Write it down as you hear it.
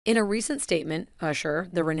In a recent statement, Usher,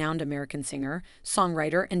 the renowned American singer,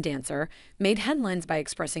 songwriter, and dancer, made headlines by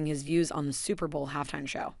expressing his views on the Super Bowl halftime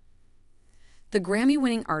show. The Grammy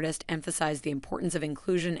winning artist emphasized the importance of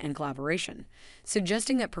inclusion and collaboration,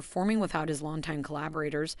 suggesting that performing without his longtime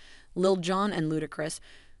collaborators, Lil Jon and Ludacris,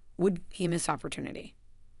 would be a missed opportunity.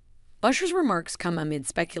 Usher's remarks come amid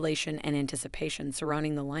speculation and anticipation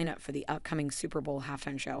surrounding the lineup for the upcoming Super Bowl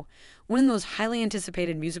halftime show, one of the most highly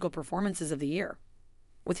anticipated musical performances of the year.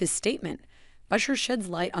 With his statement, Usher sheds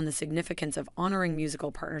light on the significance of honoring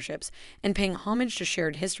musical partnerships and paying homage to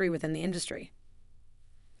shared history within the industry.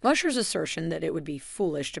 Usher's assertion that it would be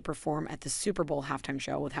foolish to perform at the Super Bowl halftime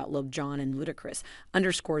show without Lil Jon and Ludacris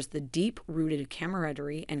underscores the deep-rooted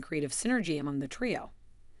camaraderie and creative synergy among the trio.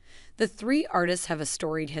 The three artists have a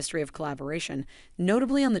storied history of collaboration,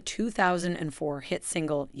 notably on the 2004 hit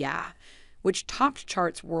single Yeah, which topped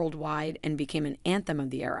charts worldwide and became an anthem of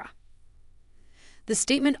the era. The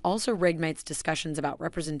statement also reignites discussions about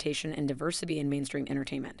representation and diversity in mainstream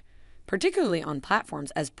entertainment, particularly on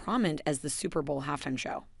platforms as prominent as the Super Bowl halftime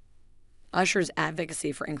show. Usher's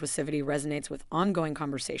advocacy for inclusivity resonates with ongoing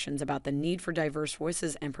conversations about the need for diverse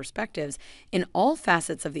voices and perspectives in all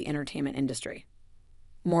facets of the entertainment industry.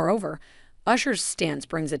 Moreover, Usher's stance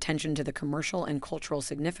brings attention to the commercial and cultural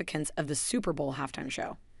significance of the Super Bowl halftime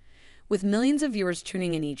show. With millions of viewers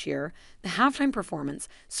tuning in each year, the halftime performance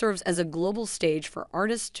serves as a global stage for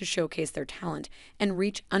artists to showcase their talent and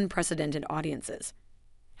reach unprecedented audiences.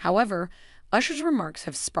 However, Usher's remarks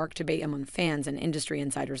have sparked debate among fans and industry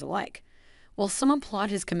insiders alike. While some applaud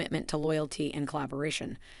his commitment to loyalty and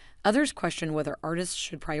collaboration, others question whether artists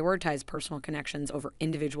should prioritize personal connections over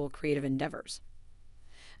individual creative endeavors.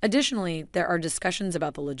 Additionally, there are discussions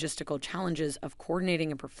about the logistical challenges of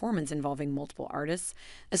coordinating a performance involving multiple artists,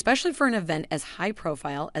 especially for an event as high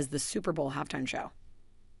profile as the Super Bowl halftime show.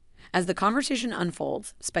 As the conversation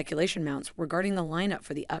unfolds, speculation mounts regarding the lineup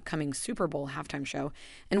for the upcoming Super Bowl halftime show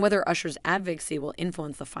and whether Usher's advocacy will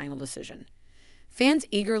influence the final decision. Fans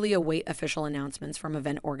eagerly await official announcements from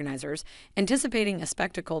event organizers, anticipating a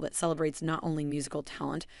spectacle that celebrates not only musical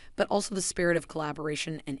talent, but also the spirit of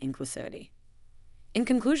collaboration and inclusivity. In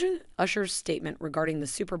conclusion, Usher's statement regarding the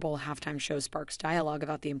Super Bowl halftime show sparks dialogue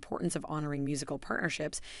about the importance of honoring musical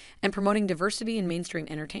partnerships and promoting diversity in mainstream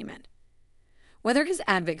entertainment. Whether his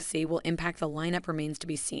advocacy will impact the lineup remains to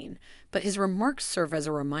be seen, but his remarks serve as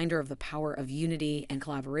a reminder of the power of unity and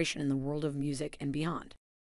collaboration in the world of music and beyond.